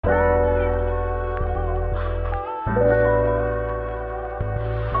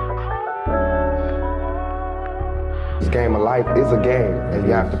game of life is a game, and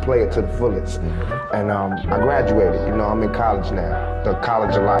you have to play it to the fullest. And I graduated. You know, I'm in college now, the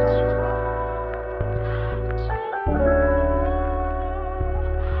college of life.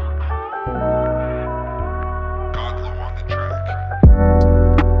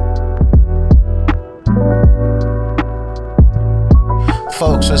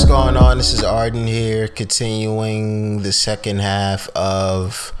 Folks, what's going on? This is Arden here, continuing the second half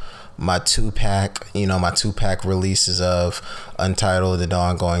of my two-pack releases of Untitled and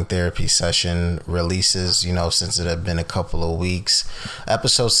Ongoing Therapy Session releases, since it had been a couple of weeks.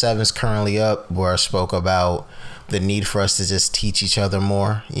 Episode 7 is currently up, where I spoke about the need for us to just teach each other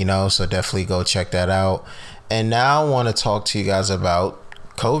more, so definitely go check that out. And now I want to talk to you guys about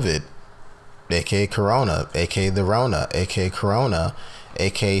COVID, aka Corona, aka the Rona, aka Corona,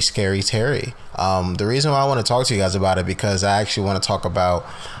 aka Scary Terry. The reason why I want to talk to you guys about it, because I actually want to talk about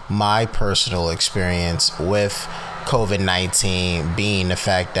my personal experience with COVID-19, being the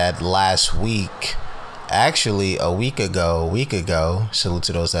fact that last week, actually a week ago, salute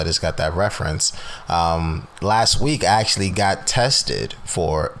to those that just got that reference, last week I actually got tested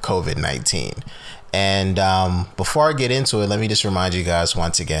for COVID-19. And before I get into it, let me just remind you guys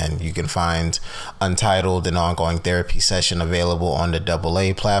once again, you can find Untitled and Ongoing Therapy Session available on the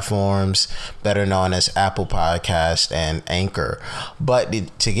AA platforms, better known as Apple Podcast and Anchor.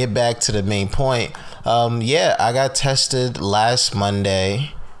 But to get back to the main point, I got tested last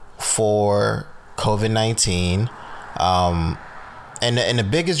Monday for COVID-19. And the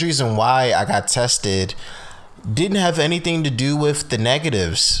biggest reason why I got tested didn't have anything to do with the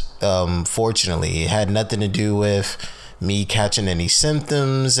negatives. Fortunately, it had nothing to do with me catching any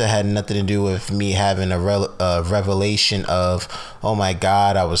symptoms. It had nothing to do with me having a revelation of, oh my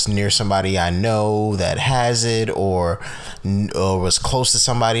God, I was near somebody I know that has it, or was close to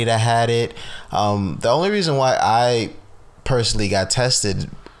somebody that had it. The only reason why I personally got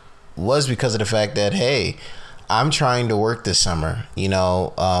tested was because of the fact that, hey, I'm trying to work this summer.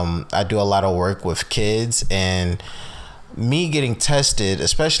 I do a lot of work with kids, and me getting tested,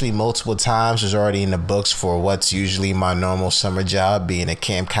 especially multiple times, was already in the books for what's usually my normal summer job, being a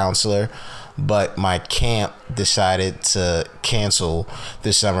camp counselor. But my camp decided to cancel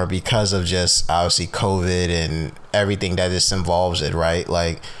this summer because of just obviously COVID and everything that just involves it, right?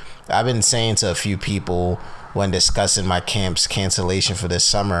 Like, I've been saying to a few people when discussing my camp's cancellation for this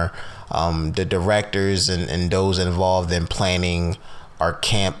summer, the directors and those involved in planning our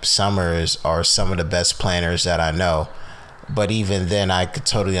camp summers are some of the best planners that I know. But even then, I could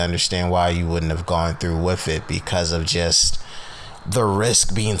totally understand why you wouldn't have gone through with it, because of just the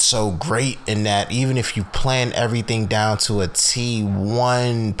risk being so great, in that even if you plan everything down to a T,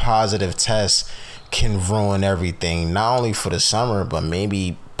 one positive test can ruin everything, not only for the summer, but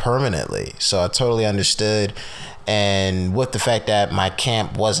maybe permanently. So I totally understood. And with the fact that my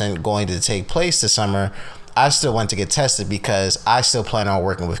camp wasn't going to take place this summer, I still went to get tested because I still plan on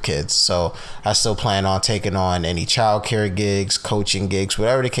working with kids. So I still plan on taking on any childcare gigs, coaching gigs,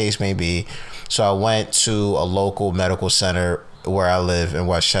 whatever the case may be. So I went to a local medical center where I live in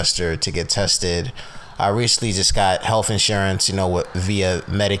Westchester to get tested. I recently just got health insurance, via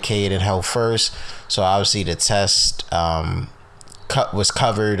Medicaid and Health First. So obviously the test was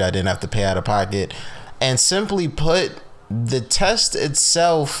covered. I didn't have to pay out of pocket. And simply put, the test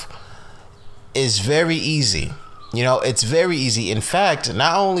itself is very easy. It's very easy. In fact,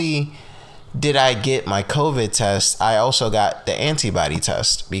 not only did I get my COVID test, I also got the antibody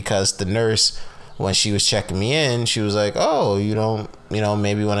test, because the nurse, when she was checking me in, she was like, oh, you don't,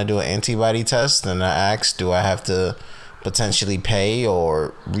 maybe want to do an antibody test? And I asked, do I have to potentially pay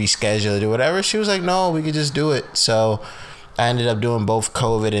or reschedule it or whatever? She was like, no, we could just do it. So I ended up doing both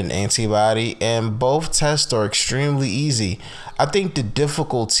COVID and antibody, and both tests are extremely easy. I think the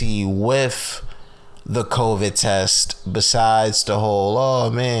difficulty with the COVID test, besides the whole,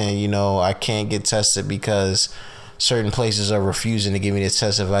 oh man, I can't get tested because certain places are refusing to give me this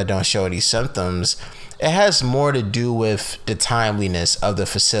test if I don't show any symptoms, it has more to do with the timeliness of the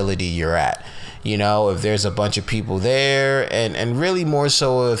facility you're at. If there's a bunch of people there, and really more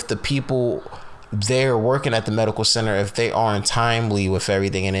so if the people there working at the medical center, if they aren't timely with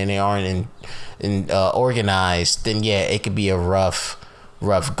everything and then they aren't organized, then yeah, it could be a rough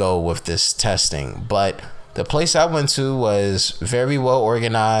go with this testing. But the place I went to was very well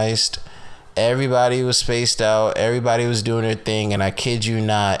organized. Everybody was spaced out. Everybody was doing their thing. And I kid you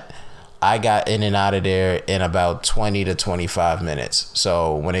not, I got in and out of there in about 20 to 25 minutes.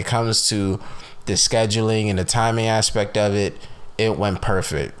 So when it comes to the scheduling and the timing aspect of it, it went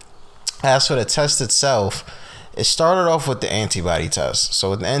perfect. As for the test itself, it started off with the antibody test. So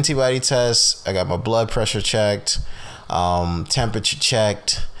with the antibody test, I got my blood pressure checked. temperature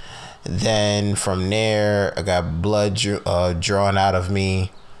checked. Then from there, I got blood drawn out of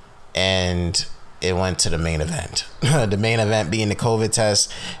me, and it went to the main event. The main event being the COVID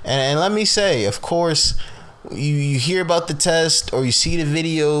test. And let me say, of course, you hear about the test, or you see the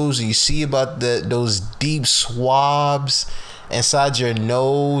videos, or you see about those deep swabs inside your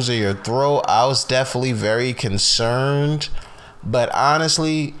nose or your throat. I was definitely very concerned, but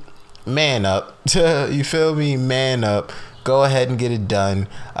honestly, man up. You feel me? Man up. Go ahead and get it done.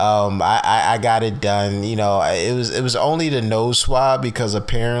 I got it done. You know, it was only the nose swab, because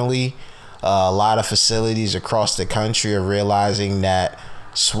apparently a lot of facilities across the country are realizing that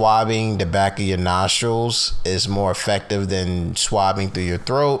swabbing the back of your nostrils is more effective than swabbing through your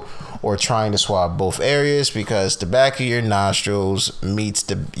throat, or trying to swab both areas, because the back of your nostrils meets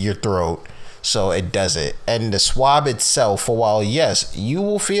your throat, so it does it. And the swab itself, for a while, yes, you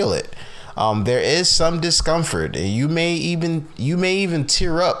will feel it. There is some discomfort, and you may even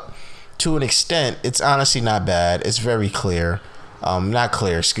tear up to an extent. It's honestly not bad. It's very clear. Not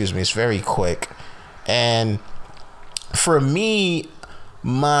clear, excuse me. It's very quick. And for me,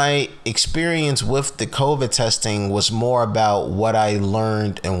 my experience with the COVID testing was more about what I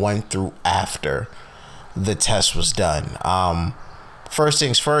learned and went through after the test was done. First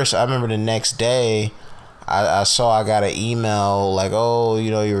things first, I remember the next day, I saw I got an email like, oh,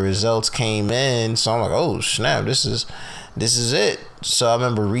 you know, your results came in. So I'm like, oh snap, this is it. So I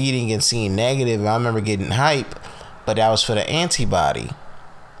remember reading and seeing negative. I remember getting hype, but that was for the antibody.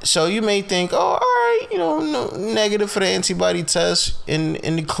 So you may think, oh, all right, you know, no, negative for the antibody test, in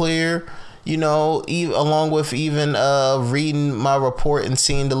the clear, you know, along with even reading my report and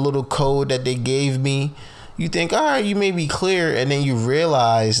seeing the little code that they gave me. You think, all right, you may be clear, and then you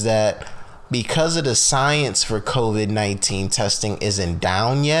realize that because of the science for COVID-19 testing isn't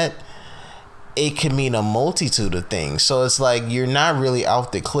down yet, it can mean a multitude of things. So it's like you're not really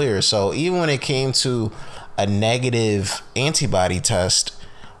out the clear. So even when it came to a negative antibody test,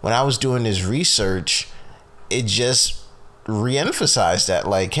 when I was doing this research, it just reemphasized that,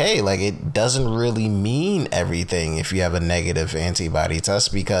 like, hey, like, it doesn't really mean everything if you have a negative antibody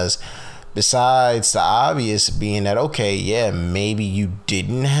test, because besides the obvious being that, okay, yeah, maybe you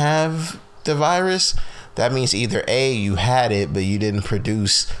didn't have the virus, that means either A, you had it, but you didn't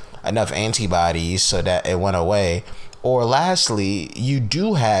produce enough antibodies so that it went away, or lastly, you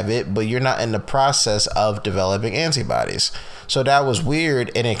do have it, but you're not in the process of developing antibodies. So that was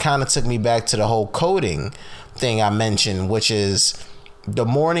weird, and it kind of took me back to the whole coding thing I mentioned, which is the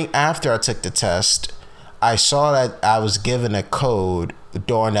morning after I took the test, I saw that I was given a code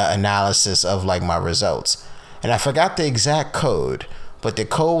during the analysis of like my results, and I forgot the exact code, but the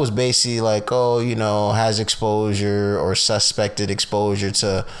code was basically like, oh, you know, has exposure or suspected exposure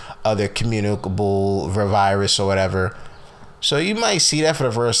to other communicable virus or whatever. So you might see that for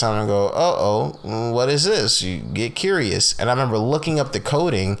the first time and go, uh-oh, what is this? You get curious. And I remember looking up the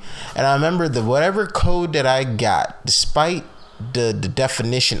coding, and I remember the whatever code that I got, despite the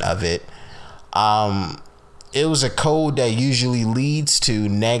definition of it, it was a code that usually leads to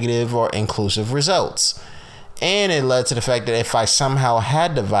negative or inclusive results. And it led to the fact that if I somehow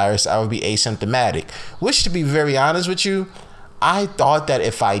had the virus, I would be asymptomatic. Which, to be very honest with you, I thought that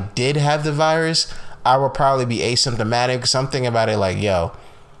if I did have the virus, I would probably be asymptomatic. Something about it like, yo,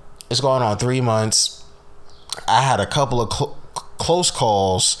 it's going on 3 months. I had a couple of close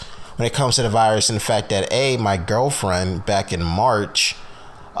calls when it comes to the virus, and the fact that, my girlfriend back in March,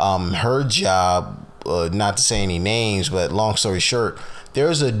 her job, not to say any names, but long story short, there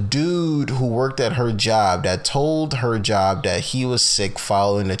was a dude who worked at her job that told her job that he was sick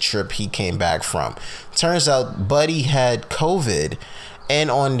following the trip he came back from. Turns out Buddy had COVID, and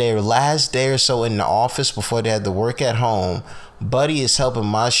on their last day or so in the office before they had to work at home, Buddy is helping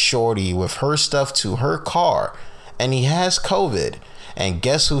my shorty with her stuff to her car, and he has COVID. And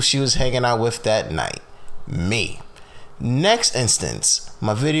guess who she was hanging out with that night? Me. Next instance,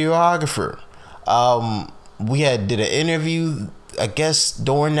 my videographer. We did an interview, I guess,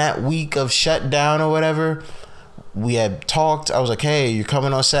 during that week of shutdown or whatever. We had talked. I was like, hey, you're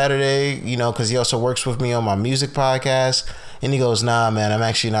coming on Saturday, you know, because he also works with me on my music podcast. And he goes, nah, man, I'm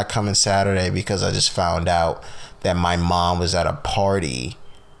actually not coming Saturday because I just found out that my mom was at a party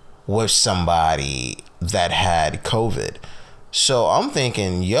with somebody that had COVID. So I'm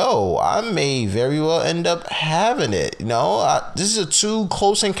thinking, yo, I may very well end up having it. You know, this is two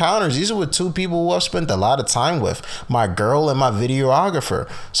close encounters. These are with two people who I've spent a lot of time with, my girl and my videographer.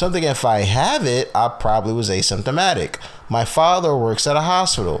 So I'm thinking, if I have it, I probably was asymptomatic. My father works at a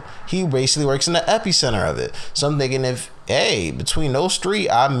hospital. He basically works in the epicenter of it. So I'm thinking, if hey, between those three,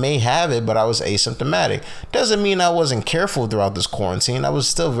 I may have it, but I was asymptomatic. Doesn't mean I wasn't careful throughout this quarantine. I was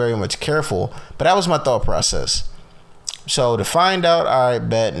still very much careful, but that was my thought process. So to find out, I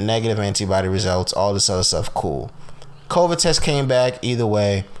bet negative antibody results, all this other stuff, cool. COVID test came back. Either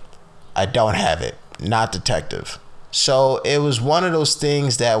way, I don't have it. Not detective. So it was one of those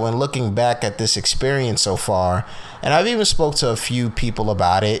things that when looking back at this experience so far, and I've even spoke to a few people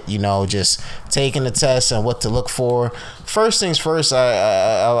about it, just taking the test and what to look for. First things first,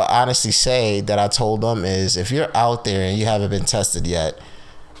 I'll honestly say that I told them is if you're out there and you haven't been tested yet,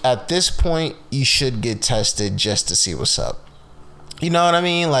 at this point, you should get tested just to see what's up. You know what I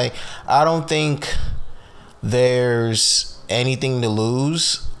mean? Like, I don't think there's anything to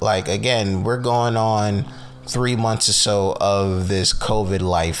lose. Like, again, we're going on 3 months or so of this COVID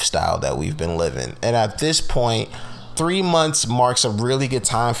lifestyle that we've been living. And at this point, 3 months marks a really good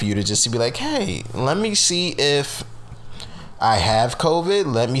time for you to just be like, hey, let me see if I have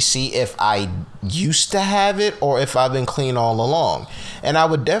COVID. Let me see if I used to have it or if I've been clean all along. And I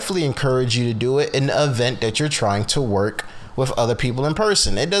would definitely encourage you to do it in the event that you're trying to work with other people in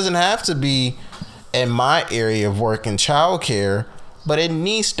person. It doesn't have to be in my area of work and childcare, but it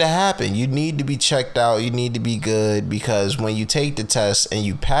needs to happen. You need to be checked out. You need to be good, because when you take the test and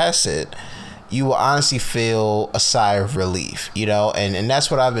you pass it, you will honestly feel a sigh of relief, and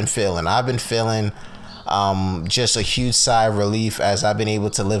that's what I've been feeling. I've been feeling just a huge sigh of relief as I've been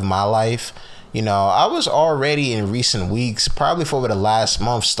able to live my life. I was already in recent weeks, probably for over the last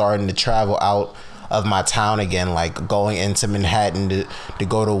month, starting to travel out of my town again, like going into Manhattan to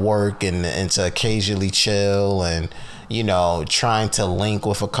go to work and to occasionally chill and trying to link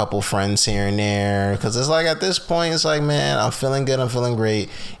with a couple friends here and there. Because it's like at this point, it's like, man, I'm feeling good. I'm feeling great.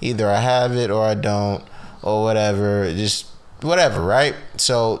 Either I have it or I don't, or whatever. Just whatever, right?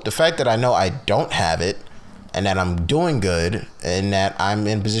 So the fact that I know I don't have it and that I'm doing good and that I'm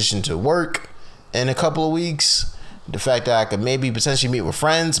in position to work in a couple of weeks, the fact that I could maybe potentially meet with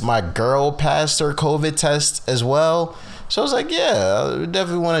friends. My girl passed her COVID test as well. So I was like, yeah, I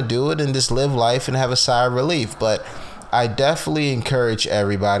definitely want to do it and just live life and have a sigh of relief. But I definitely encourage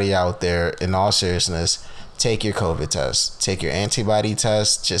everybody out there, in all seriousness, take your COVID test, take your antibody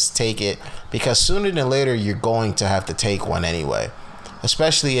test, just take it, because sooner than later, you're going to have to take one anyway,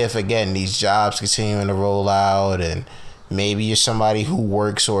 especially if, again, these jobs continuing to roll out and maybe you're somebody who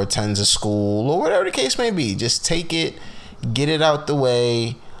works or attends a school or whatever the case may be. Just take it, get it out the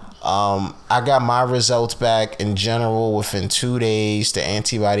way. I got my results back in general within 2 days. The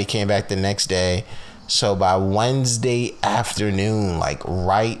antibody came back the next day. So by Wednesday afternoon, like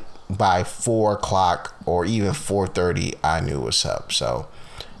right by 4 o'clock or even 4:30, I knew what's up. So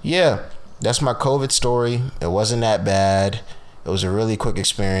yeah, that's my COVID story. It wasn't that bad. It was a really quick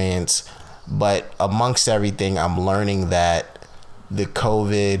experience. But amongst everything, I'm learning that the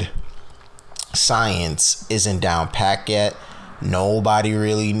COVID science isn't down pat yet. Nobody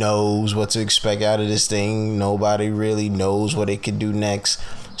really knows what to expect out of this thing. Nobody really knows what it could do next.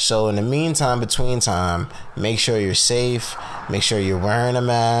 So in the meantime, between time, make sure you're safe. Make sure you're wearing a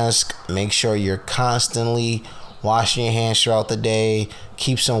mask. Make sure you're constantly washing your hands throughout the day.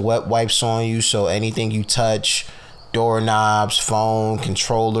 Keep some wet wipes on you so anything you touch, doorknobs, phone,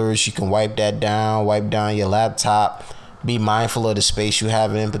 controllers, you can wipe that down. Wipe down your laptop. Be mindful of the space you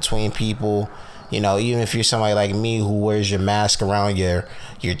have in between people. Even if you're somebody like me who wears your mask around your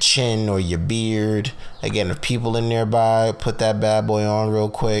chin or your beard. Again, if people are nearby, put that bad boy on real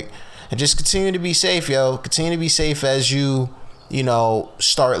quick. And just continue to be safe, yo. Continue to be safe as you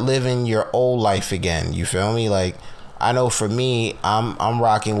start living your old life again. You feel me? Like, I know for me, I'm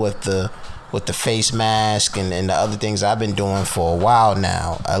rocking with the face mask and the other things I've been doing for a while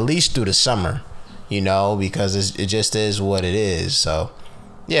now. At least through the summer, because it just is what it is. So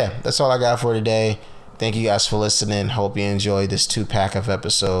yeah, that's all I got for today. Thank you guys for listening. Hope you enjoyed this 2-pack of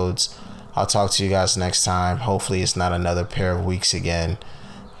episodes. I'll talk to you guys next time. Hopefully it's not another pair of weeks again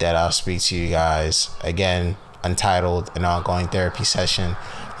that I'll speak to you guys. Again, Untitled, an ongoing therapy session.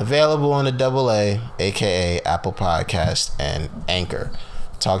 Available on the AA, aka Apple Podcast and Anchor.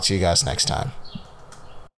 Talk to you guys next time.